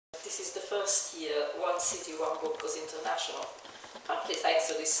this is the first year One City, One Book goes international, partly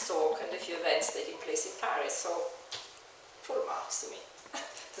thanks to this talk and a few events taking place in Paris, so full marks to me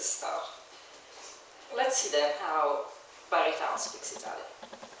to start. Let's see then how Barrytown speaks Italian.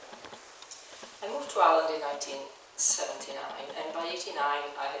 I moved to Ireland in 1979, and by 89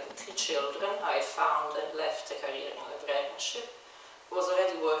 I had 3 children. I had found and left a career in librarianship, was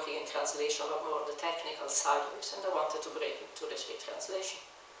already working in translation, but more on the technical side of it, and I wanted to break into literary translation.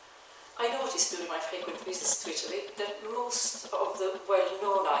 I noticed during my frequent visits to Italy that most of the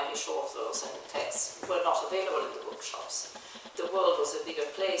well-known Irish authors and texts were not available in the bookshops. The world was a bigger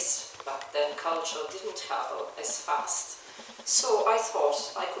place back then, culture didn't travel as fast. So I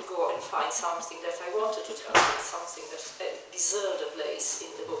thought I could go and find something that I wanted to translate, something that deserved a place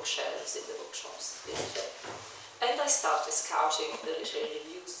in the bookshelves, in the bookshops in Italy. And I started scouting the literary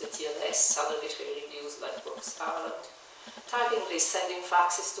reviews, the TLS, other literary reviews like Books Ireland, typing lists, sending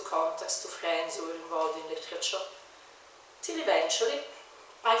faxes to contacts, to friends who were involved in literature, till eventually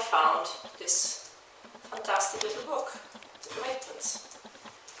I found this fantastic little book, The Commitments.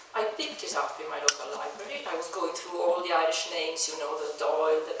 I picked it up in my local library. I was going through all the Irish names, you know, the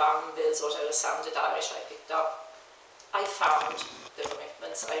Doyle, the Banvilles, whatever sounded Irish I picked up. I found The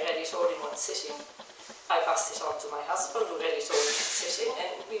Commitments. I read it all in one sitting. I passed it on to my husband, who read it all in one sitting,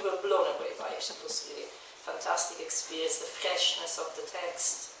 and we were blown away by it. It was really a fantastic experience, the freshness of the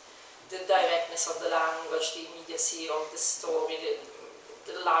text, the directness of the language, the immediacy of the story,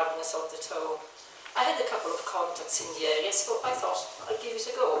 the loudness of the tone. I had a couple of contacts in the area, so I thought I'd give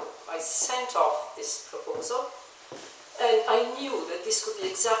it a go. I sent off this proposal, and I knew that this could be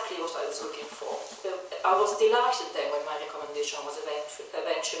exactly what I was looking for. I was delighted then when my recommendation was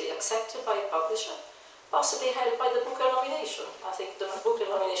eventually accepted by a publisher, possibly helped by the Booker nomination. I think the Booker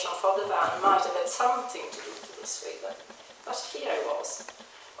nomination for the van might have had something to do with this favour. But here I was,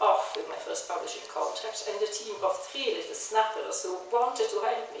 off with my first publishing contract, and a team of 3 little snappers who wanted to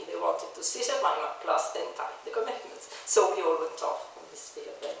help me. They wanted to sit at my class and type The Commitments. So we all went off on this big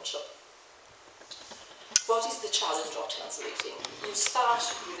adventure. What is the challenge of translating? You start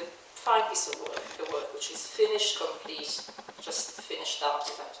with a fine piece of work, a work which is finished, complete, just a finished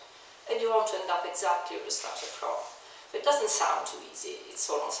artifact, and you want to end up exactly where you started from. It doesn't sound too easy. It's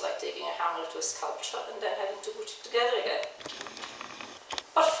almost like taking a hammer to a sculpture and then having to put it together again.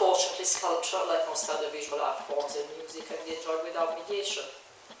 But fortunately, sculpture, like most other visual art forms and music, can be enjoyed without mediation.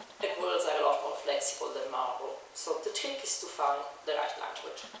 And words are a lot more flexible than marble. So the trick is to find the right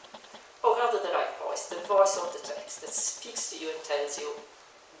language. Or rather the right voice, the voice of the text that speaks to you and tells you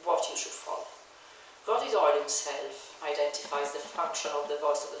what you should follow. Roddy Doyle himself identifies the function of the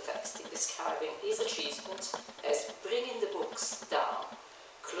voice of the text in describing his achievement as bringing the books down,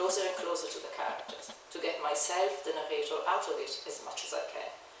 closer and closer to the characters, to get myself, the narrator, out of it as much as I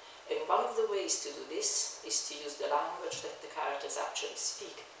can. And one of the ways to do this is to use the language that the characters actually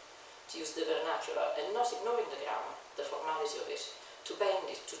speak, to use the vernacular and not ignoring the grammar, the formality of it, to bend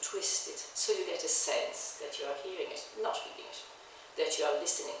it, to twist it, so you get a sense that you are hearing it, not reading it, that you are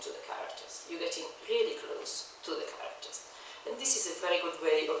listening to the characters. You're getting really close to the characters. And this is a very good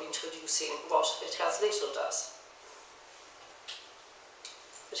way of introducing what a translator does.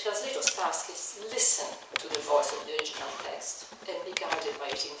 The translator's task is listen to the voice of the original text and be guided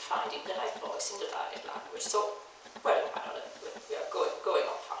by it in finding the right voice in the target language. So, we're in Ireland, we are going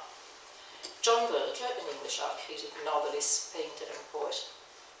on fine. John Berger, an English art critic, novelist, painter and poet,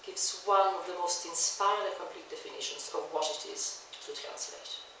 gives one of the most inspired and complete definitions of what it is to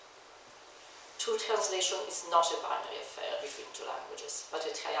translate. True translation is not a binary affair between 2 languages, but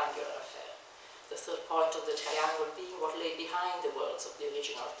a triangular affair. The third point of the triangle being what lay behind the words of the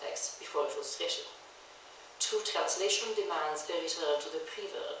original text before it was written. True translation demands a return to the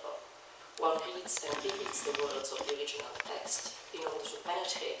pre-verbal. One reads and rereads the words of the original text in order to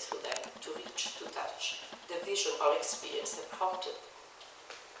penetrate through them, to reach, to touch the vision or experience that prompted them.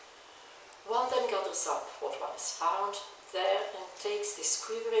 One then gathers up what one has found there and takes this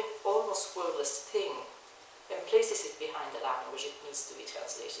quivering, almost wordless thing and places it behind the language it needs to be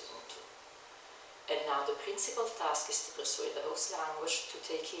translated into. And now the principal task is to persuade the host language to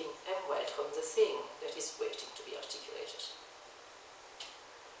take in and welcome the thing that is waiting to be articulated.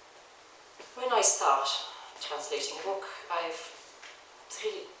 When I start translating a book, I have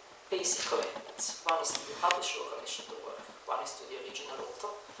 3 basic commitments. One is to the publisher who commissioned the work, one is to the original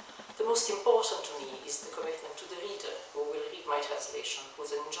author. The most important to me is the commitment to the reader who will read my translation,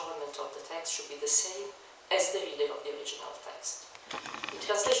 whose enjoyment of the text should be the same as the reader of the original text. In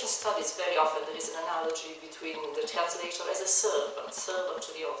translation studies, very often there is an analogy between the translator as a servant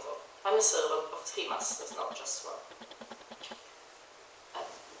to the author. I'm a servant of 3 masters, not just one.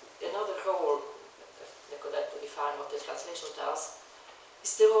 what the translator does,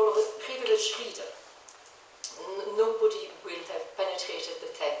 is the role of a privileged reader. Nobody will have penetrated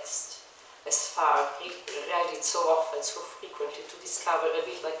the text as far, read it so often, so frequently, to discover, a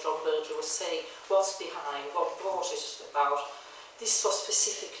bit like John Berger was saying, what's behind, what brought it about. This was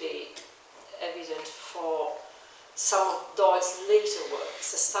specifically evident for some of Doyle's later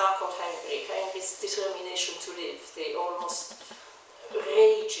works, The Star Called Henry, Henry's determination to live, the almost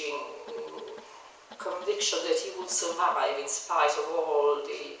raging conviction that he would survive in spite of all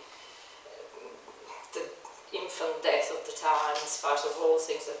the infant death of the time, in spite of all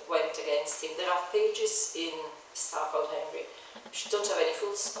things that went against him. There are pages in Star Called Henry which don't have any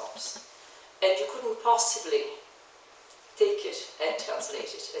full stops, and you couldn't possibly take it and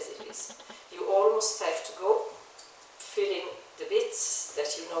translate it as it is. You almost have to go, fill in the bits that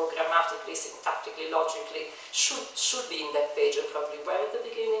you know grammatically, syntactically, logically should be in that page and probably were at the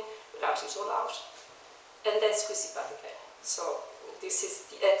beginning, write it all out, and then squeeze it back again. So this is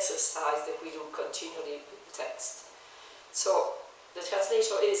the exercise that we do continually with the text. So the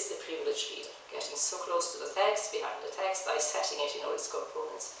translator is the privileged reader, getting so close to the text, behind the text, dissecting it in all its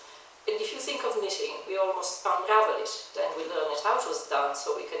components. And if you think of knitting, we almost unravel it, then we learn it how it was done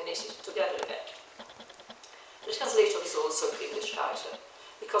so we can knit it together again. The translator is also a privileged writer,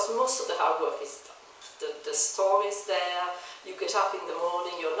 because most of the hard work is done. The story is there, you get up in the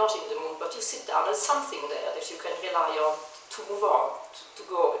morning, you're not in the mood, but you sit down, there's something there that you can rely on to move on, to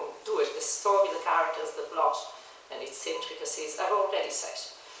go and do it. The story, the characters, the plot, and its intricacies are already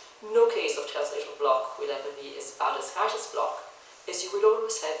set. No case of translator block will ever be as bad as writer's block, as you will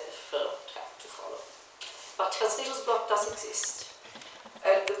always have a firm track to follow. But translator's block does exist.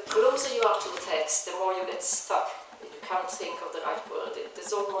 And the closer you are to the text, the more you get stuck. You can't think of the right word.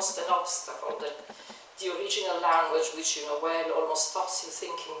 There's almost an obstacle that the original language, which you know well, almost stops you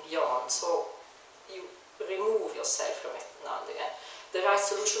thinking beyond. So you remove yourself from it now and again. The right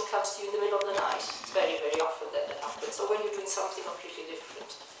solution comes to you in the middle of the night. It's very, very often that happens. So when you're doing something completely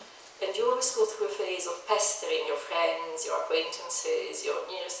different. And you always go through a phase of pestering your friends, your acquaintances, your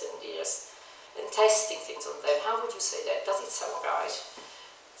nearest and dearest, and testing things on them. How would you say that? Does it sound right?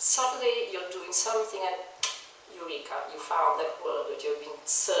 Suddenly you're doing something and eureka, you found that word that you've been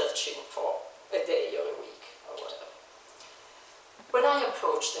searching for a day or a week or whatever. When I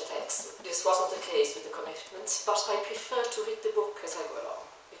approach the text, this wasn't the case with the commitments, but I prefer to read the book as I go along,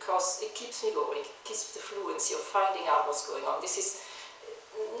 because it keeps me going, it keeps the fluency of finding out what's going on. This is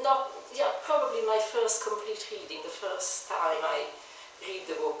probably my first complete reading, the first time I read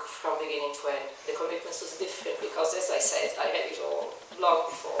the book from beginning to end. The commitments was different because, as I said, I read it all long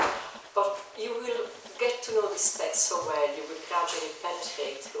before. But you will get to know this text so well, you will gradually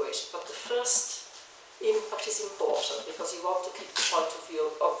penetrate through it. But the first impact is important because you want to keep the point of view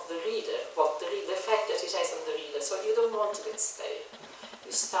of the reader, the effect that it has on the reader. So you don't want to get stale.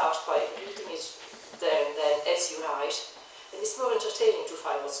 You start by reading it there and then as you write. And it's more entertaining to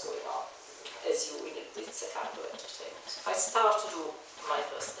find what's going on as you read it. It's a kind of entertainment. I start to do my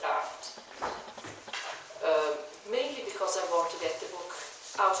first draft, mainly because I want to get the book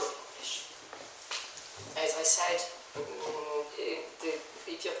out of English. As I said,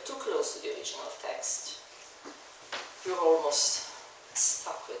 if you're too close to the original text, you're almost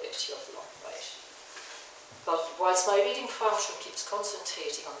stuck with it, you're blocked by it. But whilst my reading function keeps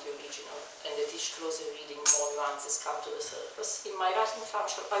concentrating on the original, and at each closer reading more nuances come to the surface, in my writing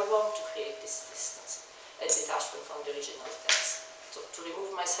function I want to create this distance and detachment from the original text. So to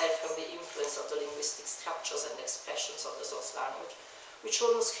remove myself from the influence of the linguistic structures and expressions of the source language, which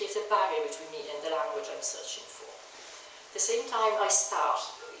almost creates a barrier between me and the language I'm searching for. At the same time, I start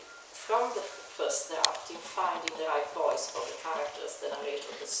from the first draft in finding the right voice for the characters, the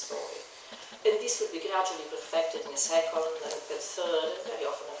narrator, the story. And this will be gradually perfected in a second, and a third, and very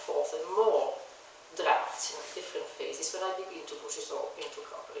often a fourth, and more drafts in different phases when I begin to push it all into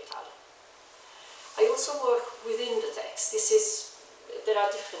proper Italian. I also work within the text. There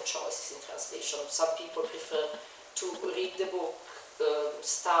are different choices in translation. Some people prefer to read the book,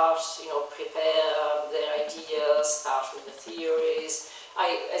 prepare their ideas, start with the theories.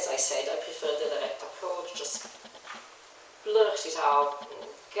 As I said, I prefer the direct approach, just blurt it out,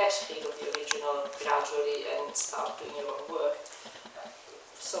 get rid of the original gradually and start doing your own work.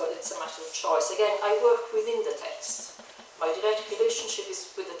 So it's a matter of choice. Again, I work within the text. My direct relationship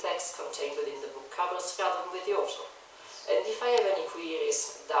is with the text contained within the book covers rather than with the author. And if I have any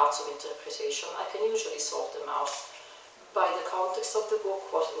queries, doubts of interpretation, I can usually sort them out by the context of the book,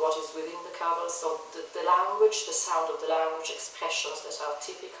 what is within the cover, so the language, the sound of the language, expressions that are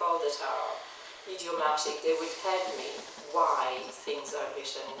typical, that are idiomatic, they will tell me why things are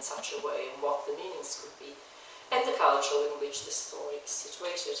written in such a way and what the meanings could be. and the culture in which the story is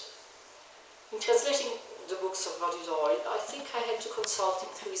situated. In translating the books of Roddy Doyle, I think I had to consult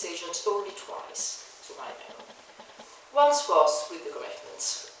him through his agent only twice, to my memory. Once was with the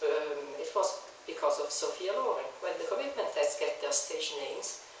commitments. It was because of Sophia Loren. When the commitment tests get their stage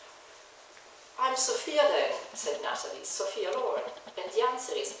names, "I'm Sophia then," said Natalie, "Sophia Loren." And the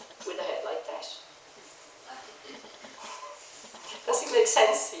answer is, with a head like that. Does it make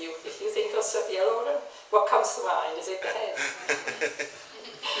sense to you? If you think of Sophia Loren, what comes to mind? Is it the head?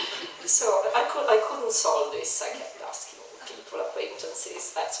 So I couldn't solve this. I kept asking people,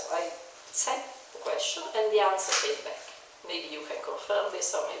 acquaintances. That's why I sent the question, and the answer came back. Maybe you can confirm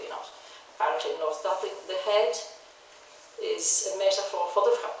this, or maybe not. Apparently in North Dublin, the head is a metaphor for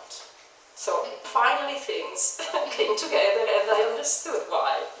the front. So finally things came together, and I understood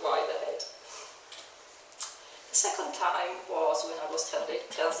why the head. The second time was when I was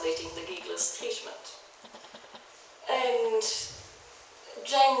translating the Giggler's treatment. And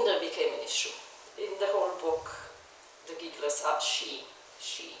gender became an issue. In the whole book, the Gigglers are she,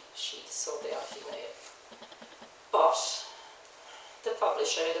 so they are female. But the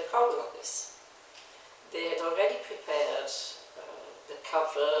publisher had a problem with this. They had already prepared the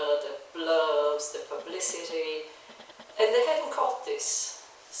cover, the blurbs, the publicity, and they hadn't caught this,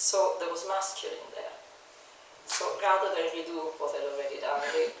 so there was masculine there. So rather than redo what they'd already done,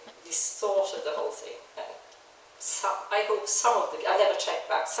 they distorted the whole thing. And I hope some of the, I never checked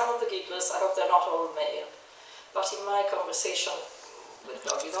back, some of the Gigglers, I hope they're not all male. But in my conversation with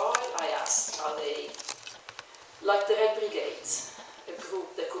Roddy Doyle, I asked, are they like the Red Brigades, a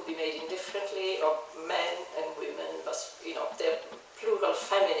group that could be made indifferently of men and women, but you know, they're plural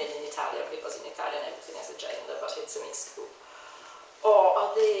feminine in Italian, because in Italian everything has a gender, but it's a mixed group. Or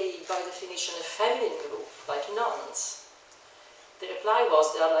are they, by definition, a feminine group, like nuns? The reply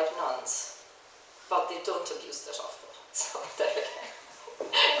was, they are like nuns, but they don't abuse their offer. So there again.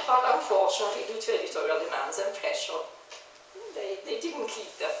 But unfortunately, due to editorial demands and pressure, they didn't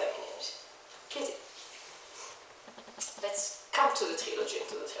keep their femininity. Pity. Let's come to the trilogy and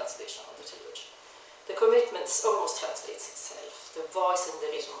to the translation of the trilogy. The commitments almost translates itself. The voice and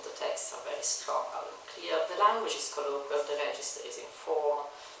the rhythm of the text are very strong, are clear. The language is colloquial, the register is informal.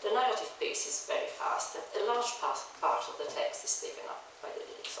 The narrative pace is very fast, and a large part of the text is taken up by the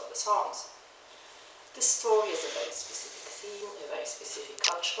lyrics of the songs. The story is a very specific theme, a very specific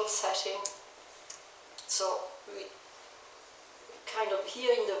cultural setting. So we kind of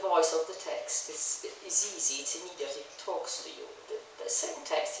hearing the voice of the text is easy, it's immediate, it talks to you. The same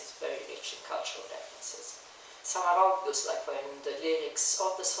text is very rich in cultural references. Some are obvious, like when the lyrics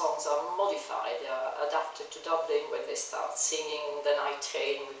of the songs are modified, they are adapted to Dublin when they start singing the night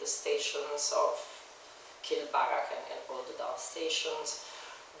train with the stations of Kilbarrack and all the dark stations.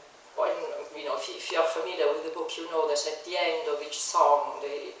 When, you know, if you are familiar with the book, you know that at the end of each song,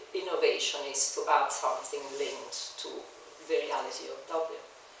 the innovation is to add something linked to the reality of Dublin.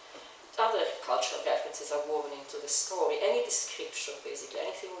 Other cultural references are woven into the story. Any description, basically,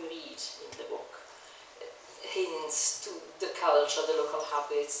 anything we read in the book, hints to the culture, the local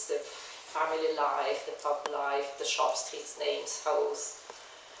habits, the family life, the pub life, the shop streets, names, house,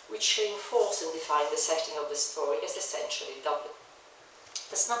 which reinforce and define the setting of the story as essentially Dublin.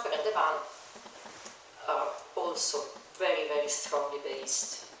 The snapper and the van are also very, very strongly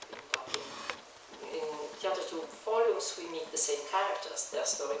based in Dublin. In the other two volumes, we meet the same characters. Their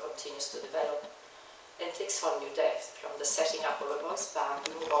story continues to develop and takes on new depth. From the setting up of a boys' band,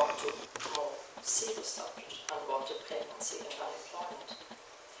 we move on to more serious subject, unwanted pregnancy and unemployment.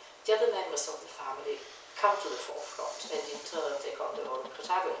 The other members of the family come to the forefront and in turn take on the role of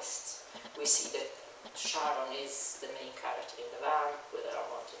protagonists. We see that Sharon is the main character in the van with her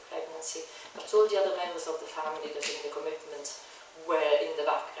unwanted pregnancy, but all the other members of the family that in the commitment were in the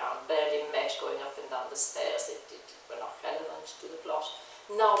background, barely met going up and down the stairs, they were not relevant to the plot,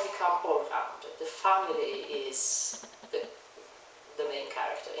 now become all-rounded. The family is the main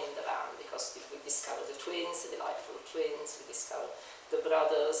character in the van, because we discover the twins, the delightful twins, we discover the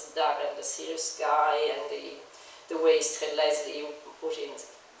brothers, Darren, the serious guy, and the wastrel Leslie, you put in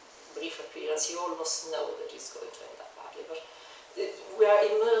brief appearance, you almost know that it's going to end up badly. But we are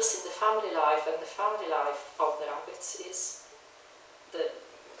immersed in the family life, and the family life of the Rabbits is the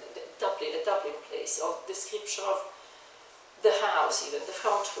Dublin place, or description of the house, even the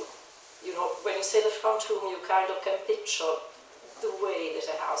front room. You know, when you say the front room, you kind of can picture the way that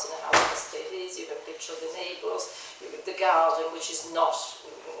a house in a housing estate is. You can picture the neighbours, the garden, which is not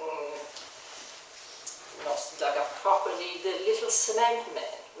dug up properly, the little cement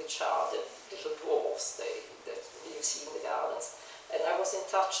men, which are the little dwarfs that you see in the gardens. And I was in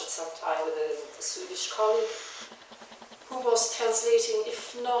touch at some time with a Swedish colleague who was translating,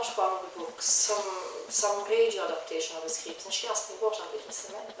 if not one of the books, some radio adaptation of a script, and she asked me, what are Little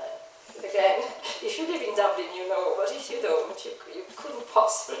Cement Men? Again, if you live in Dublin, you know, but if you don't, you couldn't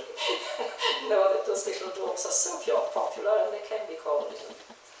possibly know that those little dwarfs are so pure popular, and they can be called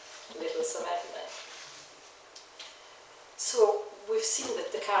little Cement Men. So we've seen that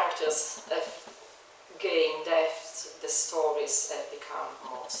the characters have gained depth, the stories have become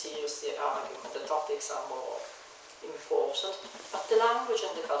more serious, the argument, the topics are more important, but the language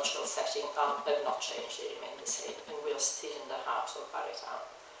and the cultural setting have not changed, they remain the same, and we are still in the heart of Barrytown.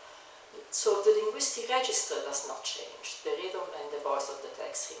 So the linguistic register does not change, the rhythm and the voice of the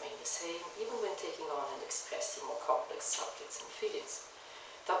text remain the same, even when taking on and expressing more complex subjects and feelings.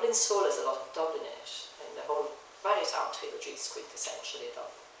 Dublin Soul has a lot of Dublin in it, and the whole Barrytown trilogy is quintessentially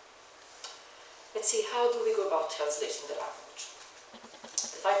Dublin. Let's see, how do we go about translating the language?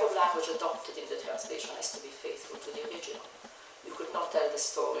 The type of language adopted in the translation has to be faithful to the original. You could not tell the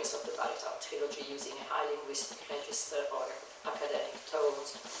stories of the Barrytown trilogy using a high linguistic register or academic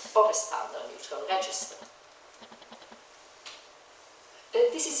tones or a standard neutral register.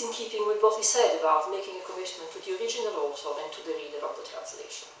 This is in keeping with what we said about making a commitment to the original author and to the reader of the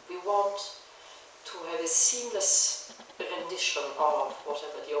translation. We want to have a seamless rendition of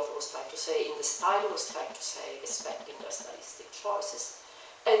whatever the author was trying to say, in the style he was trying to say, respecting their stylistic choices,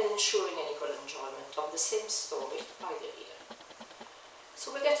 and ensuring an equal enjoyment of the same story by the reader. So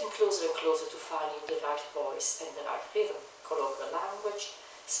we're getting closer and closer to finding the right voice and the right rhythm, colloquial language,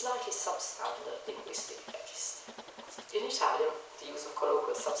 slightly substandard linguistic register. In Italian, the use of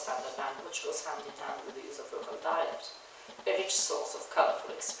colloquial substandard language goes hand in hand with the use of local dialect, a rich source of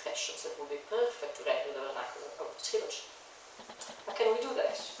colourful expressions that would be perfect to render the vernacular of the trilogy. But can we do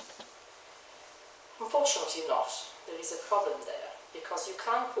that? Unfortunately not. There is a problem there, because you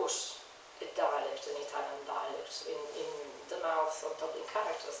can't put a dialect, an Italian dialect, in the mouth of Dublin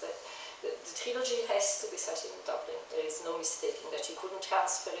characters. The trilogy has to be set in Dublin. There is no mistaking that. You couldn't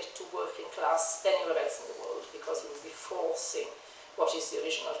transfer it to working class anywhere else in the world, because you would be forcing what is the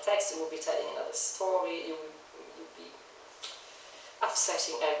original text, you would be telling another story, you would be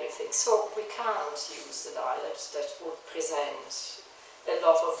upsetting everything. So we can't use the dialect that would present a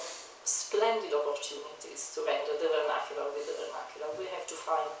lot of splendid opportunities to render the vernacular with the vernacular. We have to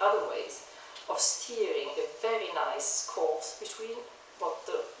find other ways of steering a very nice course between what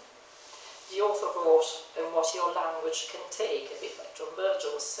the author wrote and what your language can take, a bit like John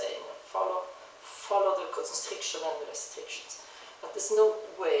Berger was saying, follow the constriction and the restrictions. But there's no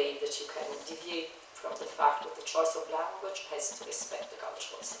way that you can deviate from the fact that the choice of language has to respect the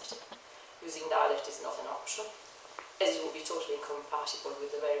cultural setting. Using dialect is not an option, as it would be totally incompatible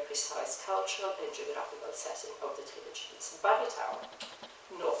with the very precise cultural and geographical setting of the trilogy. It's Barrytown,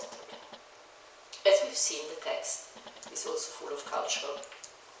 North Dublin. As we've seen, the text is also full of cultural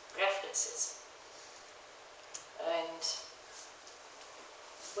references. And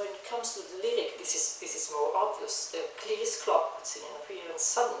when it comes to the lyric, this is more obvious. The clearest clock puts in an appearance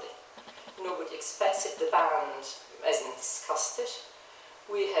suddenly. Nobody expects it, the band hasn't discussed it.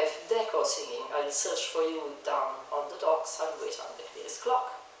 We have Deco singing, I'll search for you down on the docks, I'll wait on the clearest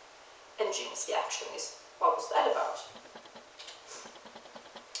clock. And Jim's reaction is, what was that about?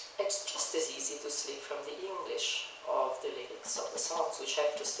 It's just as easy to slip from the English of the lyrics of the songs, which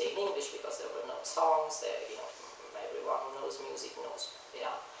have to stay in English because there were no songs there, you know, everyone who knows music knows they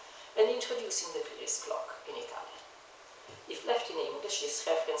are, and introducing the clearest clock in Italian. If left in English, this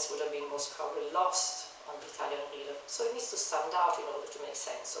reference would have been most probably lost on the Italian reader, so it needs to stand out in order to make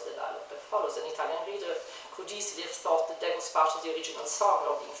sense of the dialogue that follows. An Italian reader could easily have thought that that was part of the original song,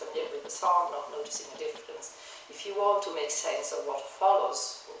 not being familiar with the song, not noticing a difference. If you want to make sense of what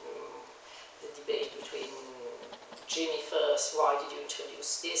follows, the debate between Jimmy first, why did you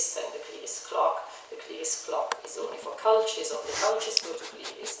introduce this, and the clearest clock is only for cultures, or the cultures go to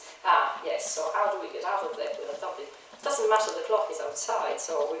clearest. Ah, yes, so how do we get out of that with a Dublin? It doesn't matter, the clock is outside,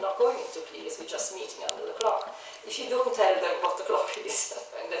 so we're not going into clearest, we're just meeting under the clock. If you don't tell them what the clock is,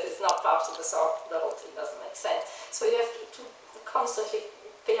 and that it's not part of the song, the whole thing doesn't make sense. So you have to constantly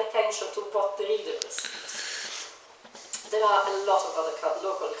pay attention to what the reader perceives. There are a lot of other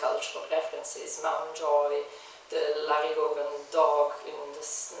local cultural references, Mountjoy, the Larrigogan dog in the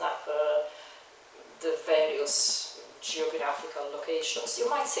Snapper, the various geographical locations. You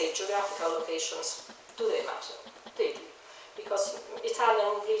might say geographical locations, do they matter? They do. Because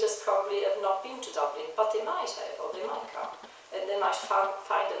Italian readers probably have not been to Dublin, but they might have, or they might come. And they might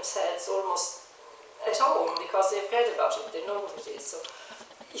find themselves almost at home because they've read about it, they know what it is. So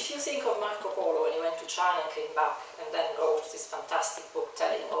if you think of Marco Polo when he went to China and came back and then wrote this fantastic book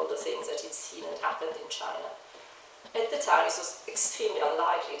telling all the things that he'd seen and happened in China, at the time it was extremely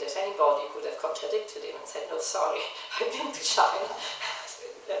unlikely that anybody could have contradicted him and said, no, sorry, I've been to China.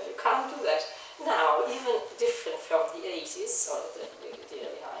 You can't do that. Now, even different from the 80s or the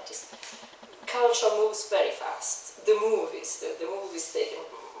early 90s, culture moves very fast. The movies taken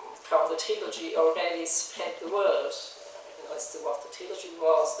from the Trilogy already spread the world. As to what the Trilogy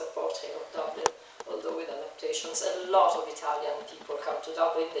was, the portrait of Dublin, although with adaptations. A lot of Italian people come to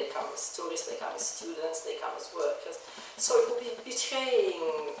Dublin, they come as tourists, they come as students, they come as workers. So it would be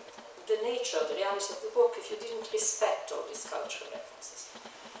betraying the nature, the reality of the book if you didn't respect all these cultural references.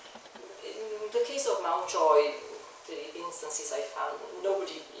 In the case of Mountjoy, the instances I found, you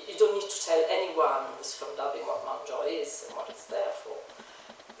don't need to tell anyone who's from Dublin what Mountjoy is and what it's there for.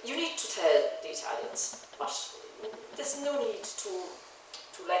 You need to tell the Italians, but there's no need to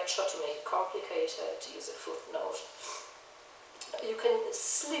lecture, to make it complicated, to use a footnote. You can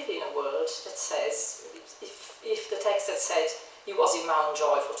slip in a word that says, if the text had said he was in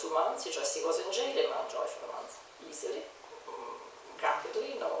Mountjoy for 2 months, he was in jail in Mountjoy for a month, easily,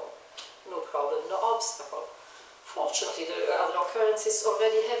 rapidly, no problem, no obstacle. Fortunately, the other occurrences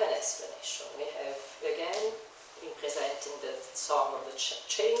already have an explanation. We have, again, in presenting the song of the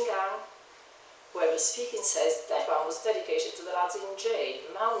chain gang, where the speaking says that one was dedicated to the lads in jail.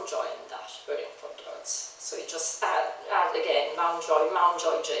 Mountjoy and that were in for drugs. So you just add again, Mountjoy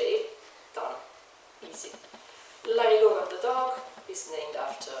jail, done, easy. Larry Logan the dog is named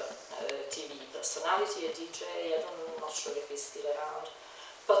after a TV personality, a DJ, I'm not sure if he's still around.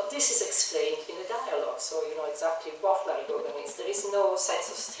 But this is explained in the dialogue, so you know exactly what Larry Logan is. There is no sense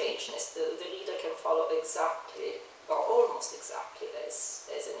of strangeness. The reader can follow exactly, or almost exactly, as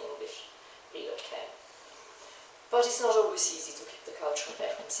an English reader can. But it's not always easy to keep the cultural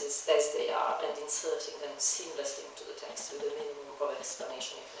references as they are and inserting them seamlessly into the text with a minimum of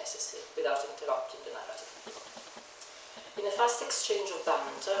explanation if necessary, without interrupting the narrative. In a fast exchange of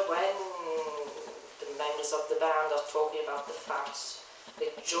banter, when the members of the band are talking about the fact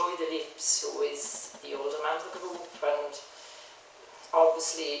that Joey the Lips, who is the older man of the group, and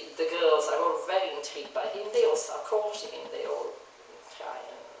obviously the girls are all very intrigued by him, they all start courting him, they all try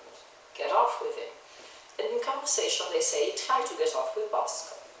and get off with him. And in conversation they say, try to get off with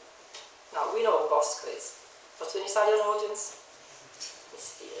Bosco. Now we know who Bosco is, but to an Italian audience,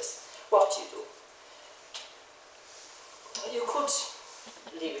 mysterious. What do? You could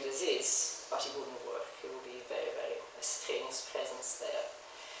leave it as is, but it wouldn't work. It would be very, very a strange presence there.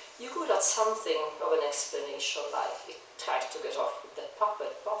 You could add something of an explanation like, it tried to get off with that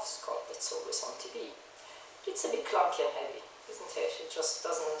puppet Bosco that's always on TV. It's a bit clunky and heavy, isn't it? It just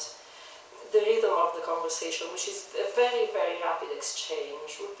doesn't. The rhythm of the conversation, which is a very, very rapid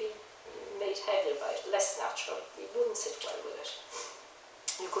exchange, would be made heavier by it, less natural. It wouldn't sit well with it.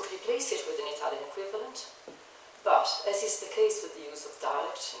 You could replace it with an Italian equivalent, but as is the case with the use of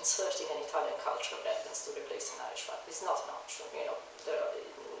dialect, inserting an Italian cultural reference to replace an Irish one is not an option. You know,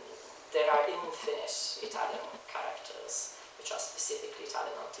 there are infinite Italian characters which are specifically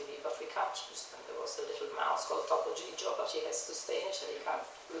Italian on TV, but we can't use them. There was a little mouse called Topo Gigio, but he has to stay in Italy.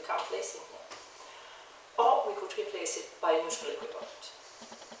 We can't place him here. Or we could replace it by a neutral equivalent.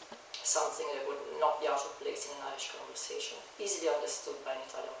 Something that would not be out of place in an Irish conversation, easily understood by an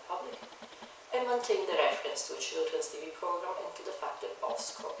Italian public, and maintain the reference to a children's TV program and to the fact that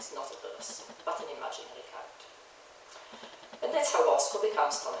Bosco is not a person, but an imaginary character. And that's how Bosco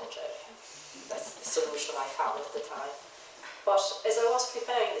becomes Tom and Jerry. That's the solution I found at the time. But as I was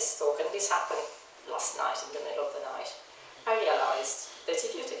preparing this talk, and this happened last night in the middle of the night, I realized that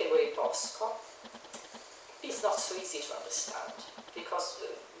if you take away Bosco, it's not so easy to understand, because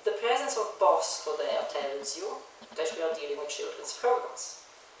the presence of Bosco there tells you that we are dealing with children's programs.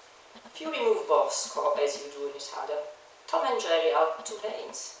 If you remove Bosco, as you do in Italian, Tom and Jerry are two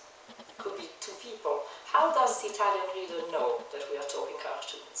names. It could be two people. How does the Italian reader know that we are talking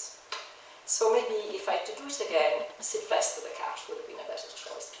cartoons? So maybe if I had to do it again, Sylvester the cat would have been a better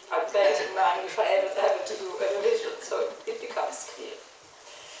choice. I bear it in mind if I ever to do a revision, so it becomes clear.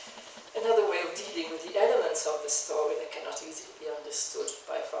 Another way of dealing with the elements of the story that cannot easily be understood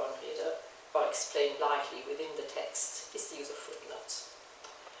by a foreign reader or explained lightly within the text is the use of footnotes.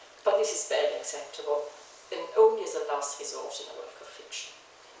 But this is barely acceptable, and only as a last resort in a work of fiction.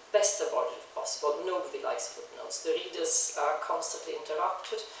 Best avoided if possible. Nobody likes footnotes. The readers are constantly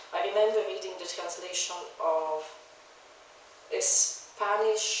interrupted. I remember reading the translation of a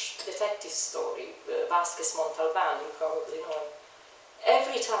Spanish detective story, Vasquez Montalban, you probably know him.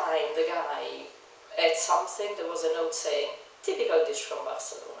 Every time the guy had something, there was a note saying, Typical dish from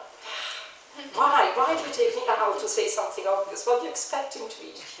Barcelona. Why? Why do you take me out to say something obvious? What do you expect him to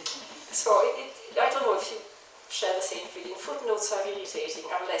eat? So I don't know if you share the same feeling. Footnotes are irritating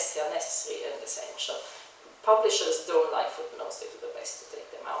unless they are necessary and essential. Publishers don't like footnotes, they do the best to take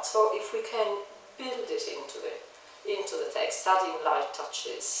them out. So if we can build it into the text, adding light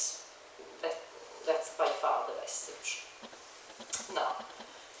touches, that's by far the best option. Now,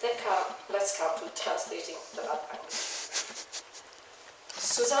 let's come to translating the language.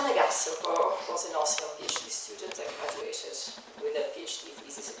 Susanne Gassenbauer was an Austrian PhD student and graduated with a PhD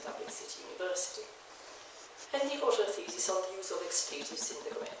thesis at Dublin City University. And he wrote a thesis on the use of expletives in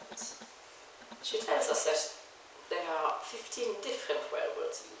the commitments. She tells us that there are 15 different swear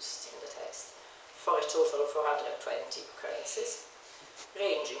words used in the text, for a total of 420 occurrences,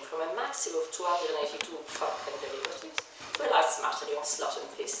 ranging from a maximum of 282 fuck and derivatives to a last smattering of slut and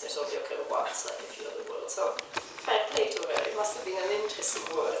piss that only occur once, like a few other words. So, fair play to her. It must have been an interesting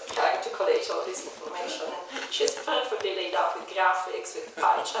word, trying to collate all this information. And she's perfectly laid out with graphics, with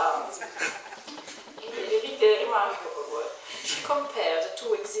pie charts. Really a remarkable word. She compared the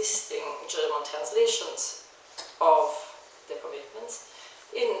two existing German translations of the commitments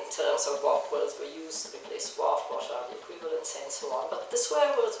in terms of what words were used to replace what are the equivalents, and so on. But the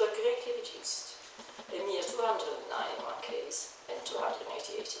swear words were greatly reduced. A mere 209 in one case, and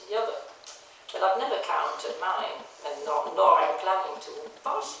 288 in the other. Well, I've never counted mine, and nor I'm planning to,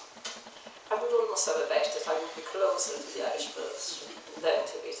 but I would almost have a bet that I would be closer to the Irish words than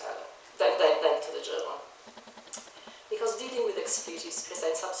to the Italian, than to the German. Because dealing with expletives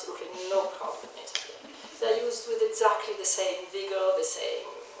presents absolutely no problem in Italy. They're used with exactly the same vigor, the same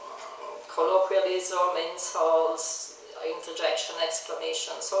colloquialism, insults, interjection,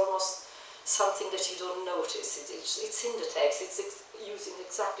 exclamations, almost something that you don't notice. It's in the text, it's using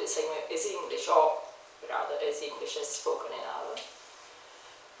exactly the same way as English, or rather as English as spoken in Ireland.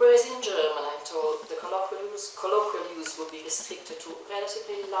 Whereas in German, I'm told, the colloquial use would be restricted to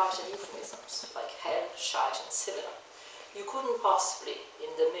relatively lighter euphemisms, like hell, shite, and similar. You couldn't possibly, in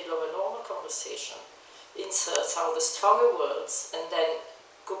the middle of a normal conversation, insert some of the stronger words and then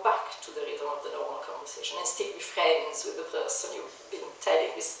go back to the rhythm of the normal conversation and still be friends with the person you've been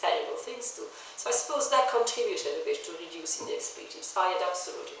telling these terrible things to. So I suppose that contributed a bit to reducing the expletives. I had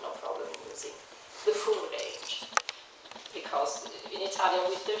absolutely no problem in using the full range, because in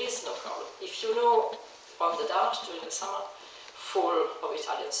Italian there is no problem. If you know on the Dart during the summer, full of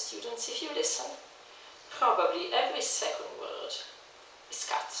Italian students, if you listen, probably every second word is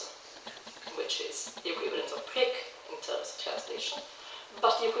cazzo, which is the equivalent of prick in terms of translation,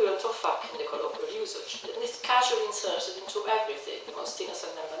 but the equivalent of fuck in the colloquial usage. And it's casually inserted into everything. The most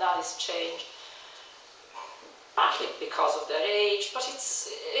innocent and banalist change, partly because of their age, but it's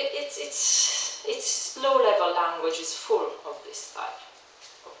low-level language is full of this type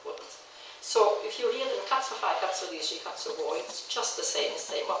of words. So if you hear them cazzo fai, cazzo dici, cazzo vuoi, it's just the same as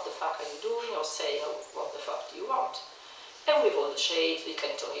saying what the fuck are you doing, or saying oh, what the fuck do you want. And with all the shades, we can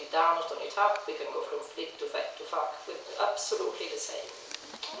tone it down or tone it up, we can go from flick to fact to fuck with absolutely the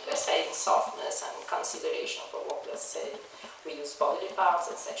same softness and consideration for what we're saying. We use bodily parts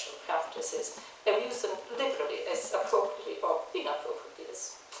and sexual practices, and we use them liberally, as appropriately or inappropriately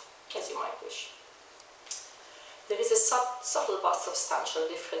as you might wish. There is a subtle but substantial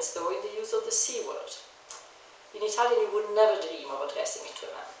difference, though, in the use of the C word. In Italian, you would never dream of addressing it to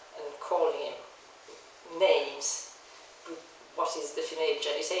a man and calling him names with what is the female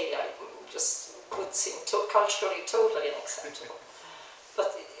genitalia. It just would seem culturally totally unacceptable.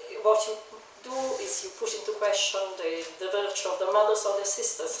 But what you do is you put into question the virtue of the mothers or the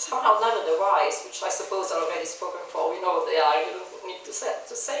sisters, somehow never the wives, which I suppose are already spoken for. We know they are, you don't need to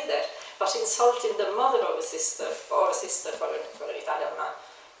say that. But insulting the mother of a sister, or a sister for an Italian man,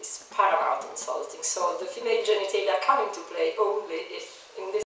 is paramount insulting. So the female genitalia come into play only if, in this